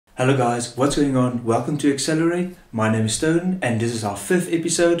Hello guys, what's going on? Welcome to Excelerate. My name is Stone and this is our 5th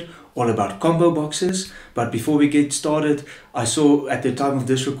episode all about combo boxes. But before we get started, I saw at the time of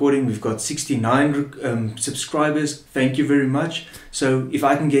this recording we've got 69 subscribers. Thank you very much. So if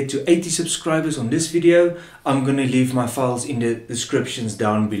I can get to 80 subscribers on this video, I'm gonna leave my files in the descriptions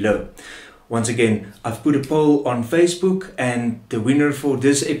down below. Once again, I've put a poll on Facebook and the winner for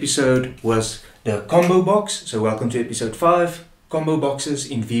this episode was the combo box. So welcome to episode 5. Combo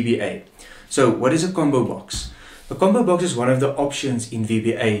boxes in VBA. So what is a combo box? A combo box is one of the options in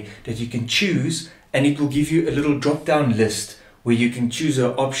VBA that you can choose, and it will give you a little drop down list where you can choose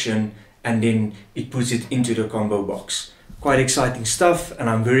an option and then it puts it into the combo box. Quite exciting stuff, and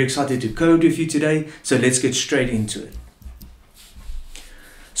I'm very excited to code with you today. So let's get straight into it.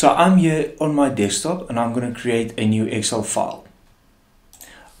 So I'm here on my desktop and I'm going to create a new Excel file.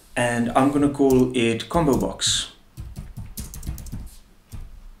 And I'm going to call it combo box.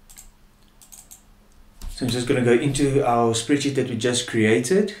 So I'm just going to go into our spreadsheet that we just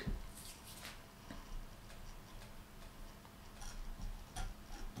created.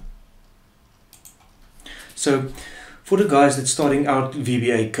 So for the guys that's starting out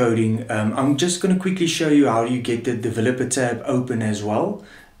VBA coding, I'm just going to quickly show you how you get the developer tab open as well.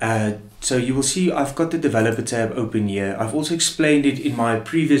 So you will see I've got the developer tab open here. I've also explained it in my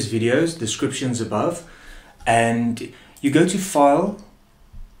previous videos, descriptions above. And you go to File,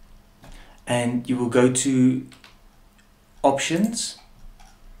 and you will go to Options,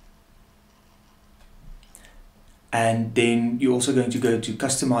 and then you're also going to go to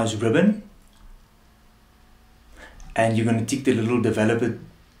Customize Ribbon, and you're going to tick the little developer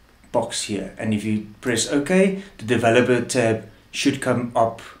box here, and if you press OK, the developer tab should come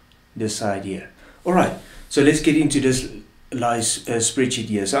up this side here. Alright, so let's get into this nice spreadsheet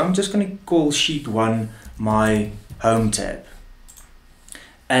here. So I'm just going to call sheet 1 my home tab.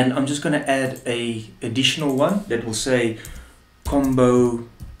 And I'm just going to add a additional one that will say combo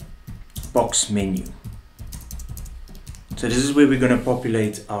box menu. So this is where we're going to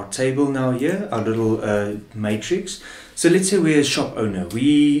populate our table now here, our little matrix. So let's say we're a shop owner.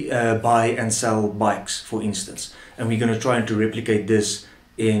 We buy and sell bikes, for instance. And we're going to try to replicate this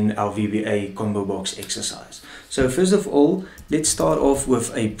in our VBA combo box exercise. So first of all, let's start off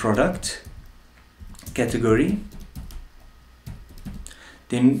with a product category.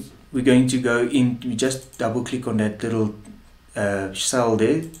 Then we're going to go in, we just double click on that little cell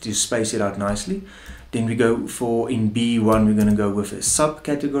there to space it out nicely. Then we go for, in B1, we're going to go with a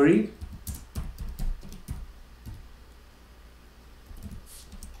subcategory.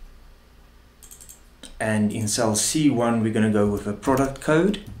 And in cell C1, we're going to go with a product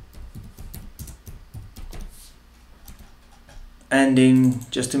code. And then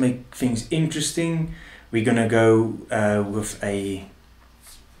just to make things interesting, we're going to go with a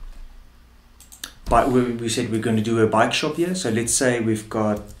we said we're going to do a bike shop here. So let's say we've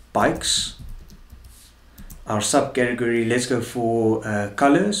got bikes. Our subcategory, let's go for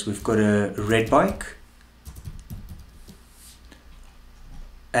colors. We've got a red bike.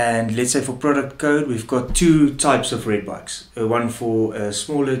 And let's say for product code, we've got 2 types of red bikes. One for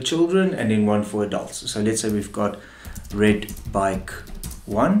smaller children and then one for adults. So let's say we've got red bike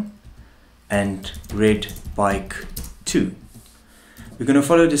 1 and red bike 2. We're going to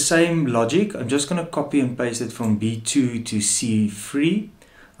follow the same logic. I'm just going to copy and paste it from B2 to C3.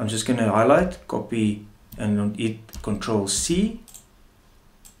 I'm just going to highlight, copy, and on it Control C,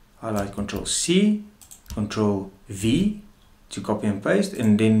 highlight, Control C, Control V to copy and paste.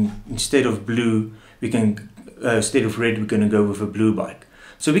 And then instead of blue, we can instead of red, we're going to go with a blue bike.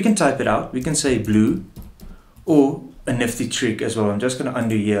 So we can type it out. We can say blue, or a nifty trick as well. I'm just going to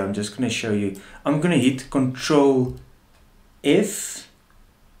undo here. I'm just going to show you. I'm going to hit Control F.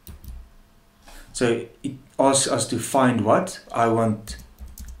 So it asks us to find what I want.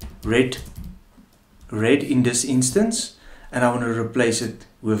 Red in this instance, and I want to replace it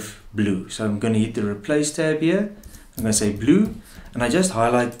with blue. So I'm going to hit the replace tab here. I'm going to say blue, and I just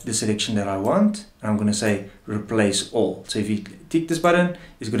highlight the selection that I want, and I'm going to say replace all. So if you tick this button,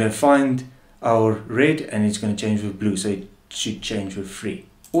 it's going to find our red and it's going to change with blue. So it should change with 3.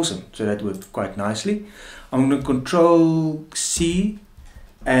 Awesome. So that worked quite nicely. I'm going to Control C,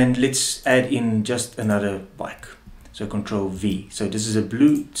 and let's add in just another bike. So Control V. So this is a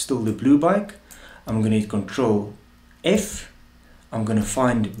blue, still the blue bike. I'm going to hit Control F. I'm going to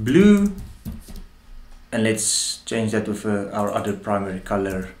find blue, and let's change that with our other primary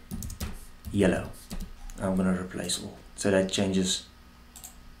color, yellow. I'm going to replace all. So that changes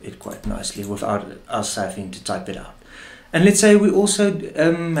it quite nicely without us having to type it out. And let's say we also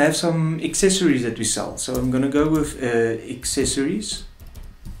have some accessories that we sell. So I'm going to go with accessories.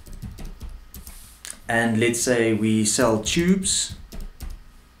 and let's say we sell tubes.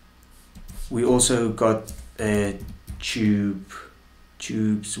 We also got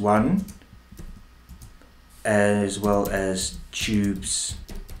tubes 1 as well as tubes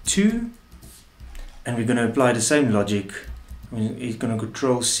 2, and we're going to apply the same logic. It's going to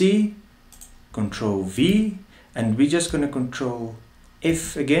Control C, Control V, and we're just going to Control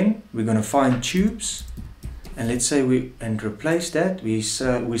F again. We're going to find tubes, and let's say and replace that.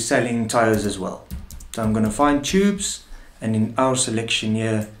 We're selling tires as well. So I'm going to find tubes, and in our selection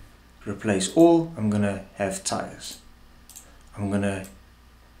here, replace all, I'm going to have tires. I'm going to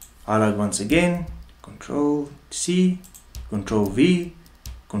highlight once again, Control C, Control V,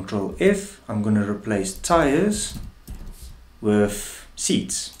 Control F. I'm going to replace tires with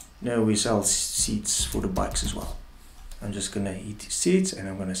seats. Now we sell seats for the bikes as well. I'm just going to hit seats and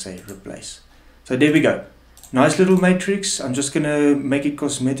I'm going to say replace. So there we go. Nice little matrix. I'm just going to make it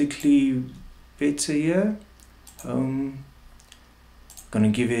cosmetically better here. Going to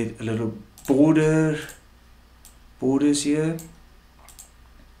give it a little borders here.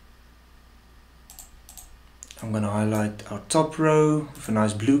 I'm going to highlight our top row with a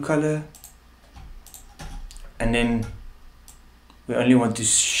nice blue color, and then we only want to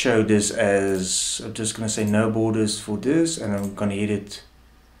show this as, I'm just going to say no borders for this, and I'm going to hit it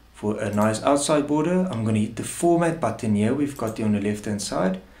for a nice outside border. I'm going to hit the format button here we've got here on the left hand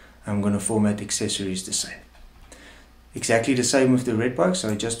side. I'm going to format accessories the same. Exactly the same with the red box. So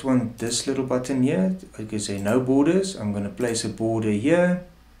I just want this little button here. I can say no borders. I'm going to place a border here.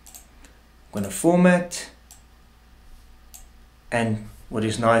 I'm going to format. And what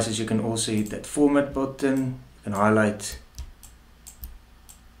is nice is you can also hit that format button. You can highlight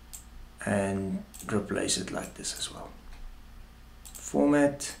and replace it like this as well.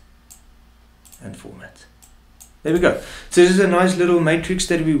 Format and format. There we go. So this is a nice little matrix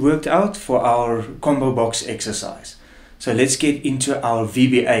that we worked out for our combo box exercise. So let's get into our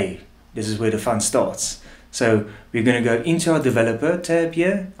VBA. This is where the fun starts. So we're going to go into our developer tab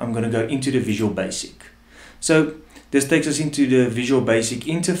here. I'm going to go into the Visual Basic. So this takes us into the Visual Basic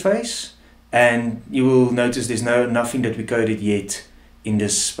interface, and you will notice there's nothing that we coded yet in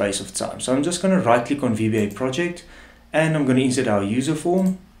this space of time. So I'm just going to right click on VBA project, and I'm going to insert our user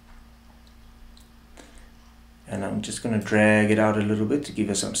form. And I'm just going to drag it out a little bit to give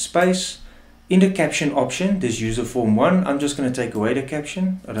us some space. In the caption option, this user form 1, I'm just going to take away the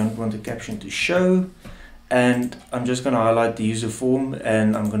caption. I don't want the caption to show. And I'm just going to highlight the user form,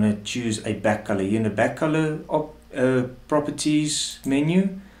 and I'm going to choose a back color. Here in the back color properties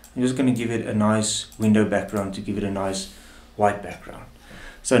menu, I'm just going to give it a nice window background to give it a nice white background.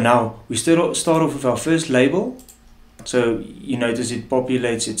 So now we start off with our first label. So you notice it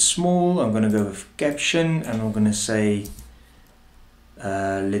populates it small. I'm going to go with caption, and I'm going to say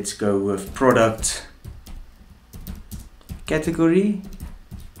let's go with product category.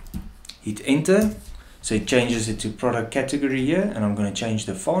 Hit enter. So it changes it to product category here, and I'm going to change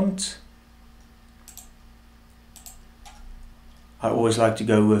the font. I always like to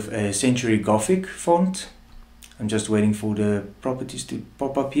go with a Century Gothic font. I'm just waiting for the properties to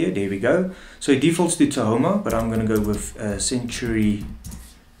pop up here. There we go. So it defaults to Tahoma, but I'm going to go with Century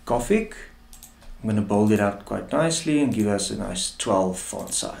Gothic. I'm going to bold it out quite nicely and give us a nice 12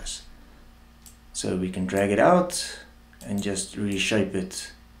 font size. So we can drag it out and just reshape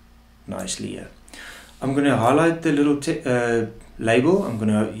it nicely here. I'm going to highlight the little label. I'm going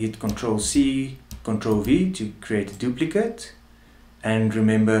to hit Control C, Control V to create a duplicate. And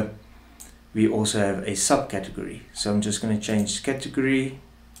remember, we also have a subcategory. So I'm just going to change category,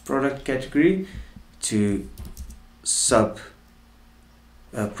 product category to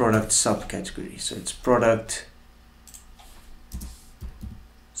product subcategory. So it's product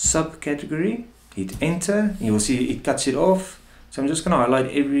subcategory. Hit enter. You will see it cuts it off. So I'm just going to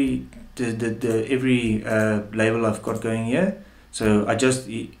highlight every label I've got going here. So I just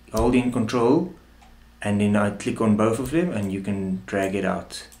hold in Control, and then I click on both of them, and you can drag it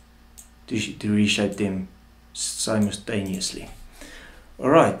out to reshape them simultaneously.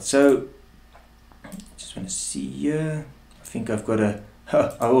 Alright, so I just want to see here. I think I've got I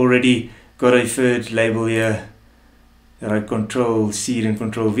already got a third label here that I Control C and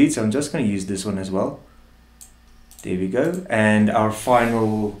Control V, so I'm just going to use this one as well. There we go. And our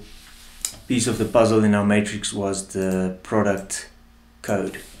final piece of the puzzle in our matrix was the product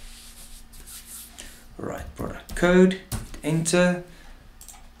code. Alright, product code, enter.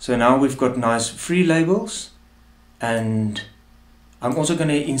 So now we've got nice free labels, and I'm also going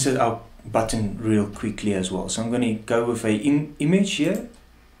to insert our button real quickly as well. So I'm going to go with a image here.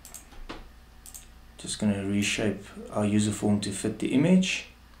 Just going to reshape our user form to fit the image.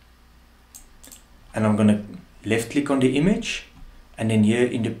 and I'm going to left click on the image, and then here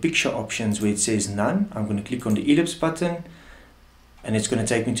in the picture options where it says none, I'm going to click on the ellipse button, and it's going to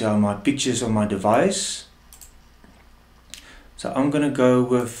take me to my pictures on my device. So I'm going to go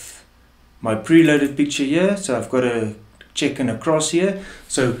with my preloaded picture here. So I've got a check and a cross here.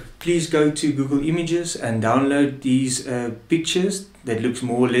 So please go to Google Images and download these pictures that looks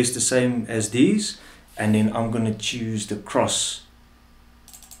more or less the same as these, and then I'm going to choose the cross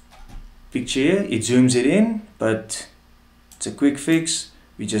picture here. It zooms it in, but it's a quick fix.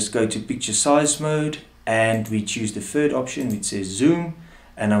 We just go to picture size mode and we choose the third option which says zoom,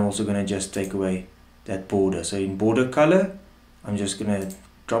 and I'm also going to just take away that border. So in border color, I'm just going to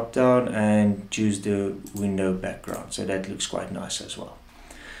drop down and choose the window background, so that looks quite nice as well.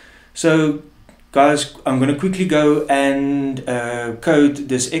 So guys, I'm going to quickly go and code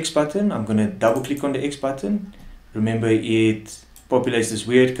this X button. I'm going to double click on the X button. Remember, it populates this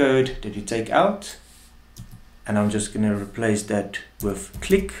weird code that you take out, and I'm just going to replace that with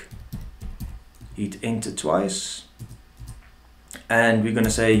click. Hit enter twice, and we're going to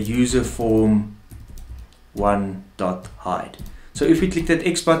say user form 1.hide. So if we click that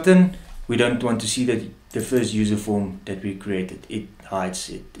X button, we don't want to see that the first user form that we created. It hides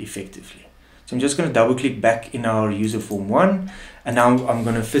it effectively. So I'm just going to double click back in our user form 1, and now I'm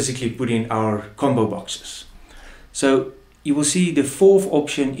going to physically put in our combo boxes. So you will see the fourth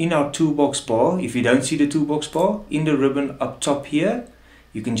option in our toolbox bar. If you don't see the toolbox bar, in the ribbon up top here,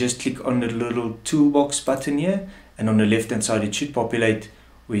 you can just click on the little toolbox button here, and on the left hand side it should populate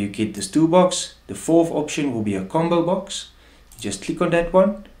where you get this toolbox. The fourth option will be a combo box. You just click on that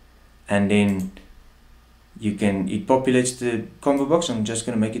one, and then it populates the combo box. I'm just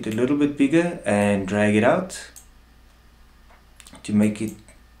going to make it a little bit bigger and drag it out to make it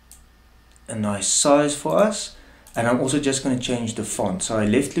a nice size for us. And I'm also just going to change the font. So I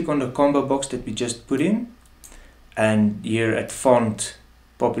left click on the combo box that we just put in, and here at font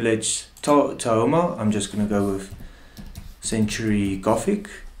populates Tahoma. I'm just going to go with Century Gothic,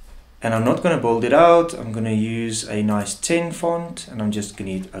 and I'm not going to bold it out. I'm going to use a nice 10 font, and I'm just going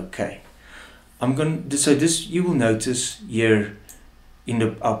to hit OK. So this, you will notice here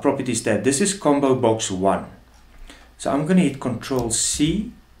in our properties tab, this is combo box 1. So I'm going to hit Control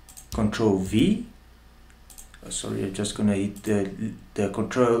C, Control V. Sorry, I'm just going to hit the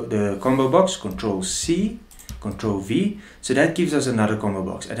combo box, Control C, Control V. So that gives us another combo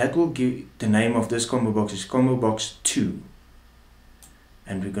box, and that will give the name of this combo box is combo box 2.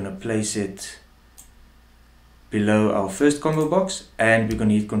 And we're going to place it below our first combo box, and we're going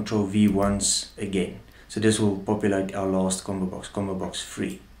to hit Control V once again. So this will populate our last combo box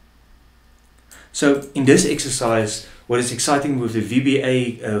 3. So in this exercise, what is exciting with the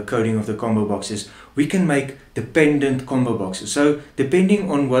VBA coding of the combo box is we can make dependent combo boxes. So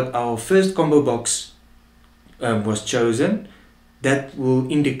depending on what our first combo box was chosen, that will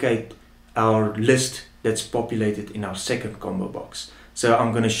indicate our list that's populated in our second combo box. So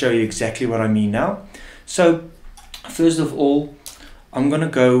I'm going to show you exactly what I mean now. So first of all, I'm going to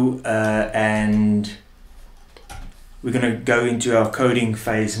go and we're going to go into our coding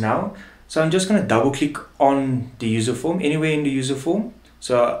phase now. So I'm just going to double click on the user form, anywhere in the user form.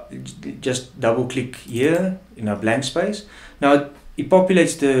 So just double click here in a blank space. Now it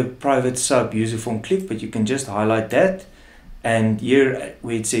populates the private sub user form click, but you can just highlight that. And here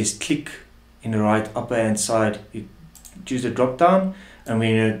where it says click in the right upper hand side, you choose the drop down, and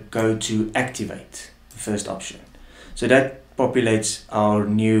we're going to go to activate, the first option. So that populates our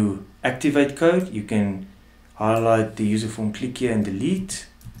new activate code. You can highlight the user form click here and delete,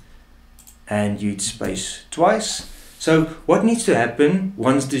 and you hit space twice. So what needs to happen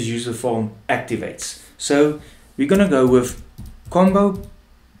once this user form activates? So we're going to go with combo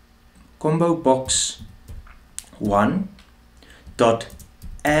box 1 dot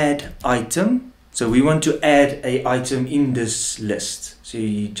add item. So we want to add a item in this list. So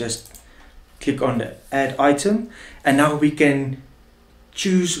you just click on the add item, and now we can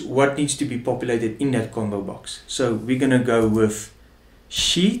choose what needs to be populated in that combo box. So we're going to go with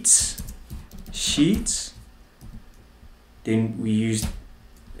sheets. Then we use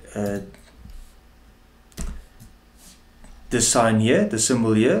this sign here, the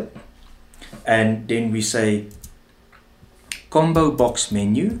symbol here, and then we say combo box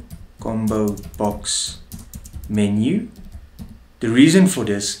menu. The reason for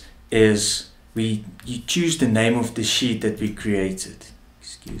this is you choose the name of the sheet that we created.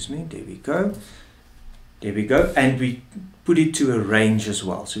 Excuse me, there we go, and we put it to a range as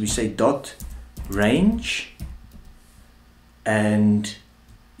well. So we say dot range, and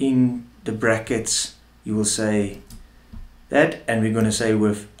in the brackets you will say that, and we're going to say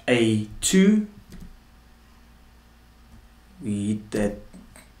with A2 we hit that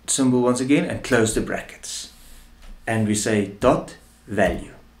symbol once again and close the brackets. And we say dot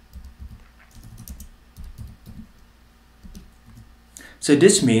value. So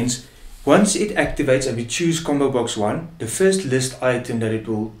this means once it activates and we choose combo box 1, the first list item that it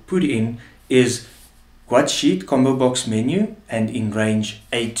will put in is what sheet, combo box menu, and in range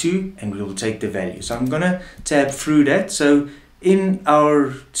A2, and we will take the value. So I'm going to tab through that. So in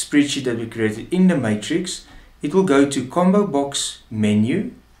our spreadsheet that we created in the matrix, it will go to combo box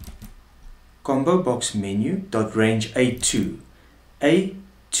menu dot range A2.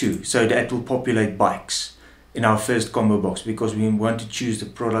 So that will populate bikes in our first combo box because we want to choose the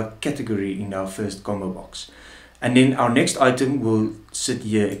product category in our first combo box. And then our next item will sit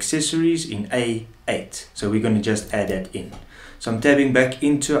here, accessories, in A8. So we're going to just add that in. So I'm tabbing back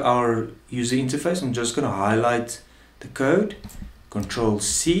into our user interface. I'm just going to highlight the code, Control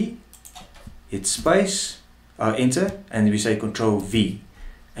C, hit space, enter, and we say Control V.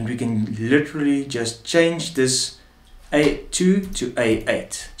 And we can literally just change this A2 to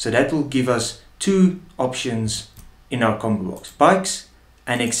A8. So that will give us two options in our combo box, bikes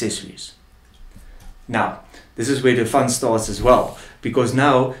and accessories. Now, this is where the fun starts as well, because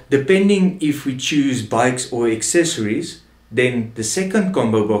now, depending if we choose bikes or accessories, then the second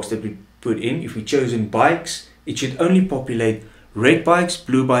combo box that we put in, if we chosen bikes, it should only populate red bikes,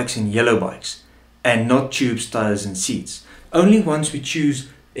 blue bikes and yellow bikes, and not tubes, tires and seats. Only once we choose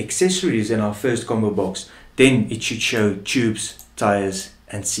accessories in our first combo box, then it should show tubes, tires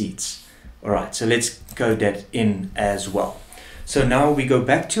and seats. Alright, so let's code that in as well. So now we go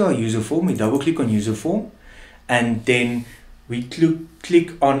back to our user form, we double click on user form, and then we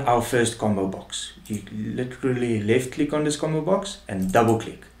click on our first combo box. You literally left click on this combo box and double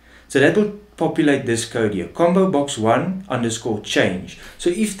click. So that will populate this code here, combo box 1 underscore change. So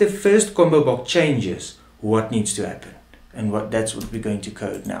if the first combo box changes, what needs to happen? And that's what we're going to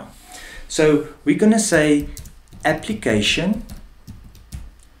code now. So we're going to say application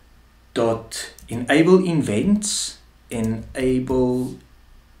dot enable events, enable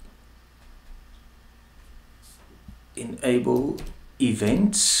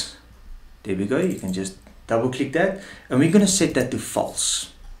events. There we go. You can just double click that, and we're going to set that to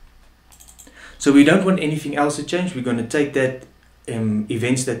false. So we don't want anything else to change. We're going to take that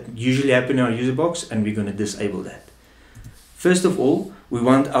events that usually happen in our user box, and we're going to disable that. First of all, we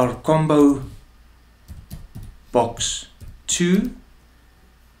want our combo box 2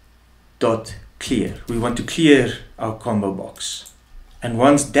 dot clear. We want to clear our combo box, and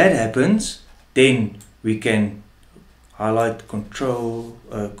once that happens, then we can highlight control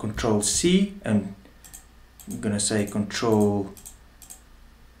C, and I'm going to say Control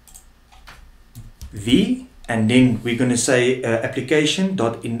V, and then we're going to say application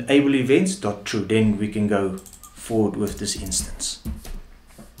dot enable events dot true. Then we can go forward with this instance.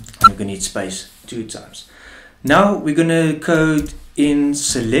 And we're going to need space 2 times. Now we're going to code in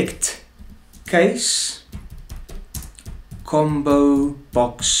select case combo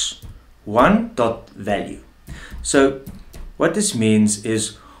box 1 dot value. So what this means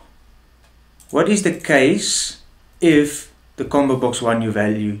is, what is the case if the combo box 1 new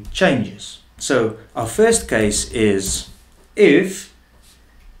value changes? So our first case is if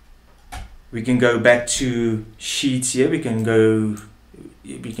we can go back to sheets here, we can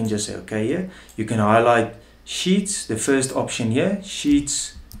just say okay here. You can highlight sheets, the first option here,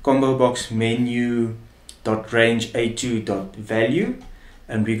 sheets combo box menu dot range A2 dot value,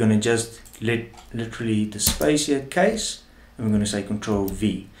 and we're going to just literally the space here case, and we're going to say Control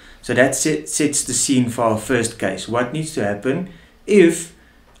V. So that sets the scene for our first case. What needs to happen if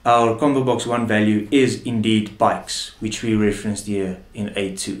our combo box 1 value is indeed bikes, which we referenced here in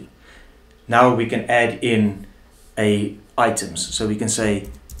A2. Now we can add in items. So we can say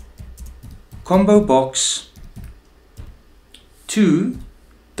combo box 2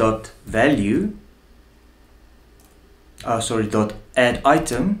 dot value dot add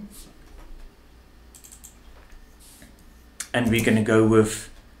item, and we're going to go with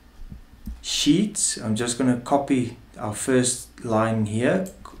sheets. I'm just going to copy our first line here,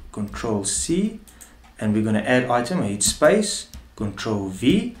 Control C, and we're going to add item, hit space, Control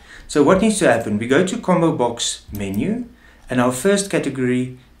V. So what needs to happen? We go to combo box menu, and our first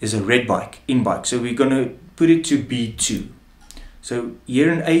category is a red bike, in bike. So we're going to put it to B2. So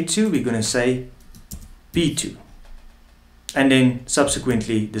here in A2, we're going to say B2. And then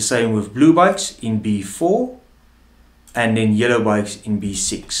subsequently the same with blue bikes in B4, and then yellow bikes in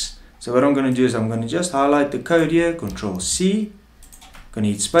B6. So what I'm going to do is I'm going to just highlight the code here, Control C, going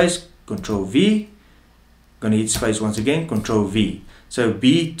to hit space, Control V, going to hit space once again, Control V. So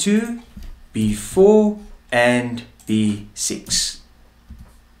B2, B4 and B6.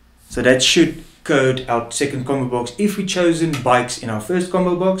 So that should code our second combo box. If we chosen bikes in our first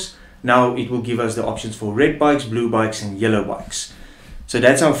combo box, now it will give us the options for red bikes, blue bikes and yellow bikes. So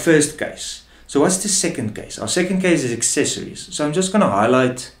that's our first case. So what's the second case? Our second case is accessories. So I'm just going to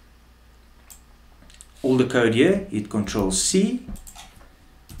highlight all the code here. Hit Control C,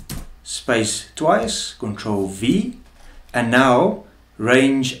 space twice, Control V, and now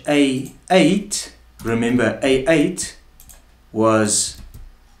range A8, remember A8 was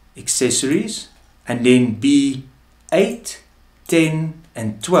accessories, and then B8, 10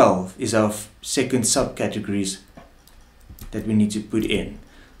 and 12 is our second subcategories that we need to put in.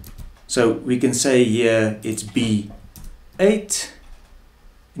 So we can say here it's B8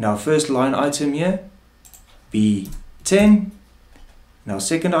 in our first line item here, B10 in our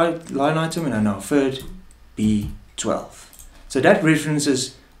second line item, and in our third B12. So that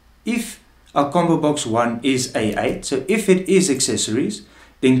references if our combo box 1 is A8. So if it is accessories,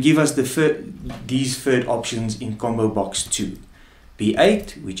 then give us these third options in combo box 2.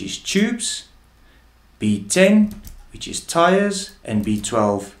 B8, which is tubes, B10, which is tires, and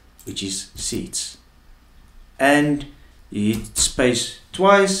B12, which is seats. And you hit space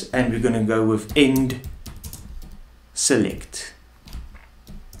twice, and we're going to go with end select.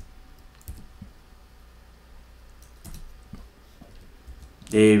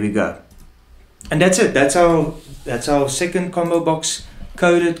 There we go. And that's it. That's our second combo box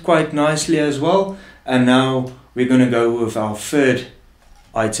coded quite nicely as well. And now we're going to go with our third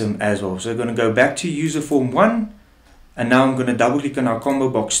item as well. So we're going to go back to user form 1, and now I'm going to double click on our combo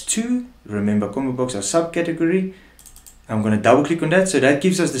box 2. Remember, combo box our subcategory. I'm going to double click on that. So that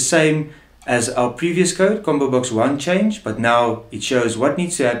gives us the same as our previous code, combo box 1 change, but now it shows what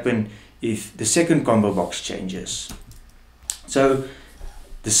needs to happen if the second combo box changes. So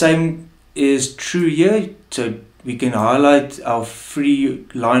the same is true here. So we can highlight our 3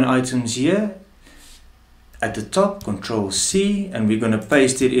 line items here at the top, Control C, and we're going to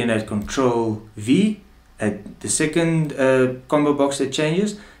paste it in at Control V at the second combo box that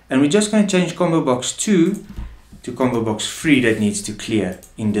changes. And we're just going to change combo box 2 to combo box 3 that needs to clear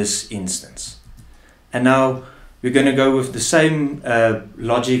in this instance. And now we're going to go with the same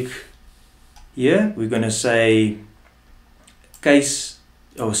logic here. We're going to say case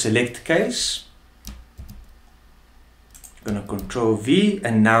or select case. We're going to Control V,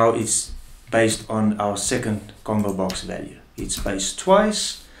 and now it's based on our second combo box value. Hit space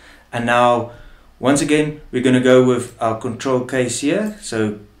twice, and now once again we're going to go with our control case here.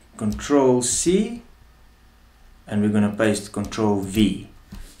 So Control C, and we're going to paste Control V.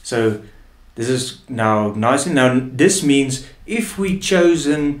 So this is now nice. And now this means if we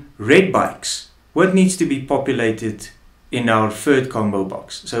chosen red bikes, what needs to be populated in our third combo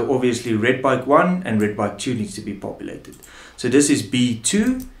box? So obviously red bike 1 and red bike 2 needs to be populated. So this is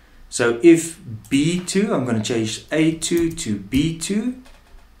B2. So if B2, I'm going to change A2 to B2.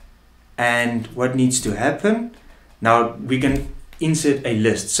 And what needs to happen? Now we can insert a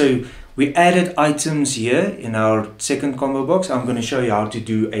list. So we added items here in our second combo box. I'm going to show you how to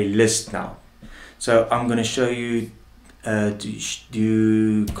do a list now. So I'm going to show you to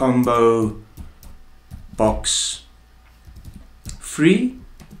do combo box 3.list.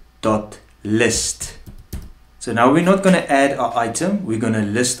 So now we're not going to add our item, we're going to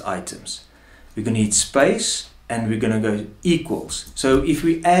list items. We're going to hit space, and we're going to go equals. So if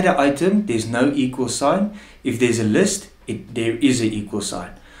we add an item, there's no equal sign. If there's a list, there is an equal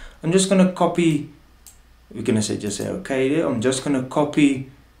sign. I'm just going to copy, we're going to just say okay there. I'm just going to copy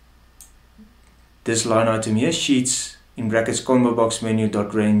this line item here, sheets in brackets combo box menu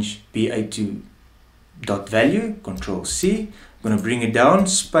dot range B8 to dot value, Control C. I'm going to bring it down,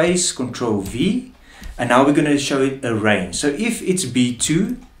 space, Control V, and now we're going to show it a range. So if it's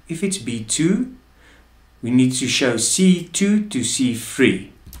B2, we need to show C2 to C3.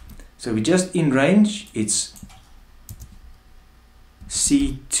 So we just in range, it's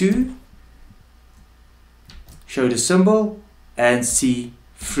C2, show the symbol, and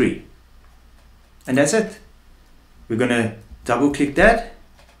C3. And that's it. We're going to double click that.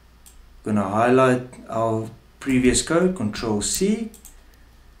 We're going to highlight our previous code, Control C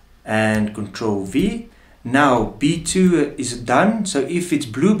and Control V. Now B2 is done. So if it's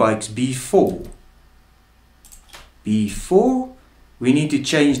blue bikes, B4, we need to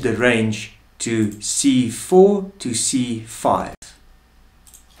change the range to C4 to C5.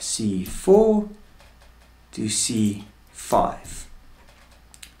 C4 to C5.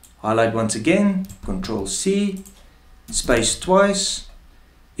 Highlight once again, Control C, space twice.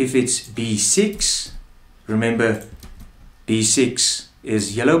 If it's B6, remember B6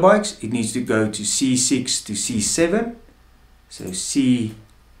 is yellow bikes. It needs to go to C6 to C7. So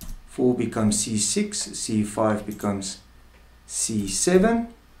C4 becomes C6, C5 becomes C7.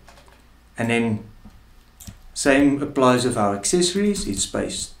 And then same applies with our accessories. It's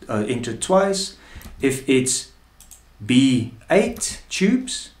spaced, entered twice. If it's B8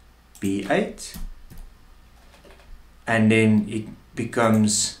 tubes, B8, and then it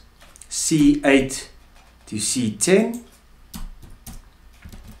becomes C8 to C10.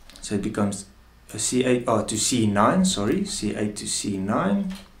 So it becomes a C8 to C9, sorry, C8 to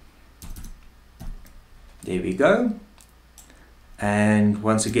C9. There we go. And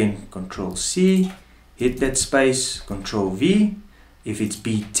once again, Control C, hit that space, Control V. If it's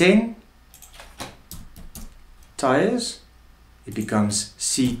B10 tires, it becomes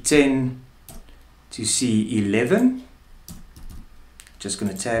C10 to C11. Just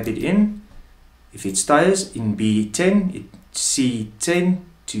going to tab it in. If it's tires in B10, it's C10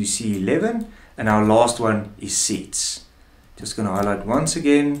 to C11. And our last one is seats. Just going to highlight once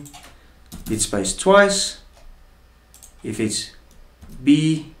again, hit space twice. If it's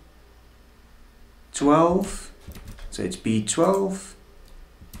B12, so it's B12,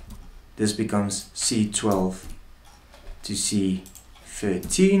 this becomes C12 to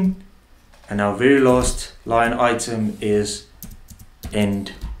C13. And our very last line item is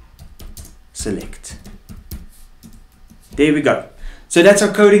end select. There we go. So that's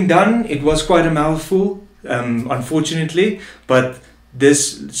our coding done. It was quite a mouthful, unfortunately, but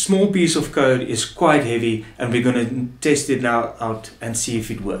this small piece of code is quite heavy, and we're going to test it now out and see if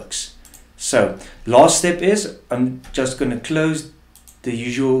it works. So last step is I'm just going to close the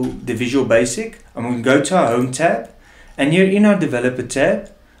Visual Basic. I'm going to go to our Home tab, and here in our Developer tab,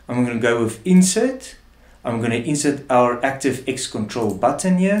 I'm going to go with Insert. I'm going to insert our ActiveX Control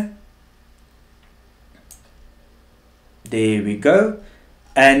button here. There we go.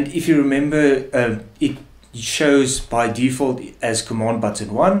 And if you remember, it shows by default as Command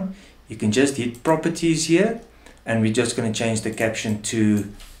Button 1. You can just hit Properties here, and we're just going to change the caption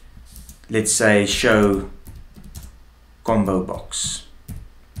to, let's say, Show Combo Box.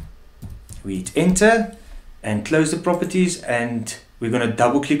 We hit Enter and close the properties, and we're going to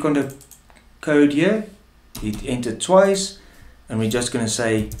double click on the code here, hit Enter twice, and we're just going to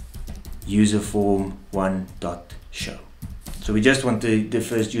say user form 1.show. So we just want the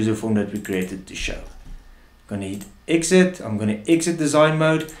first user form that we created to show. I'm going to hit exit. I'm going to exit design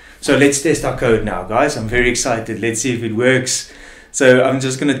mode. So let's test our code now, guys. I'm very excited. Let's see if it works. So I'm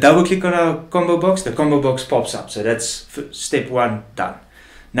just going to double click on our combo box. The combo box pops up. So that's step 1 done.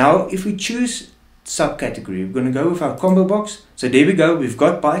 Now, if we choose subcategory, we're going to go with our combo box. So there we go. We've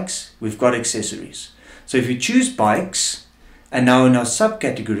got bikes. We've got accessories. So if we choose bikes, and now in our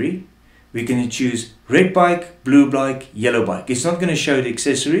subcategory, we're going to choose red bike, blue bike, yellow bike. It's not going to show the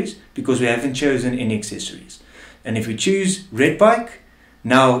accessories because we haven't chosen any accessories. And if we choose red bike,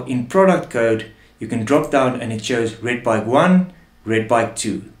 now in product code, you can drop down and it shows red bike 1, red bike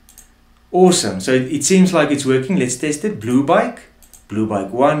 2. Awesome. So it seems like it's working. Let's test it. Blue bike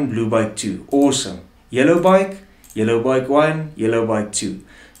 1, blue bike 2. Awesome. Yellow bike 1, yellow bike 2.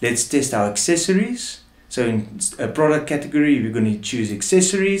 Let's test our accessories. So in a product category, we're going to choose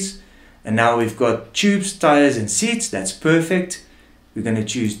accessories. And now we've got tubes, tires, and seats. That's perfect. We're going to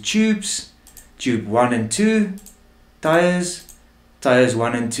choose tubes, tube 1 and 2, tires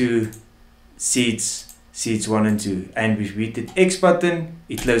 1 and 2, seats 1 and 2. And if we hit the X button,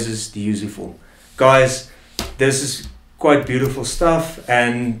 it closes the user form. Guys, this is quite beautiful stuff,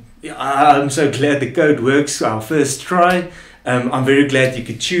 and I'm so glad the code works. Our first try. I'm very glad you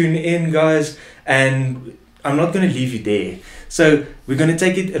could tune in, guys, and I'm not going to leave you there. So we're going to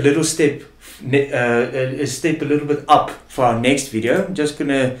take it a little step, a little bit up for our next video. I'm just going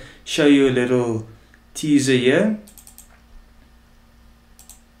to show you a little teaser here,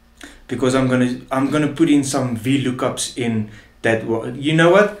 because I'm gonna put in some VLOOKUPs in that. You know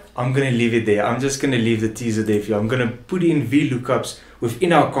what? I'm gonna leave it there. I'm just gonna leave the teaser there for you. I'm gonna put in VLOOKUPs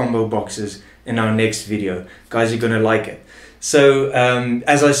within our combo boxes in our next video. Guys, you're gonna like it. So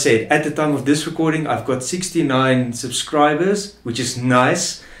as I said, at the time of this recording, I've got 69 subscribers, which is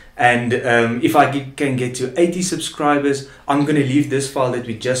nice. And if I can get to 80 subscribers, I'm going to leave this file that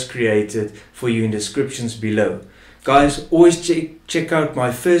we just created for you in descriptions below. Guys, always check out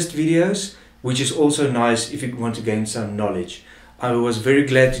my first videos, which is also nice if you want to gain some knowledge. I was very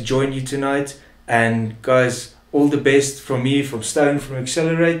glad to join you tonight. And guys, all the best from me, from Stone, from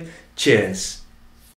Excelerate. Cheers.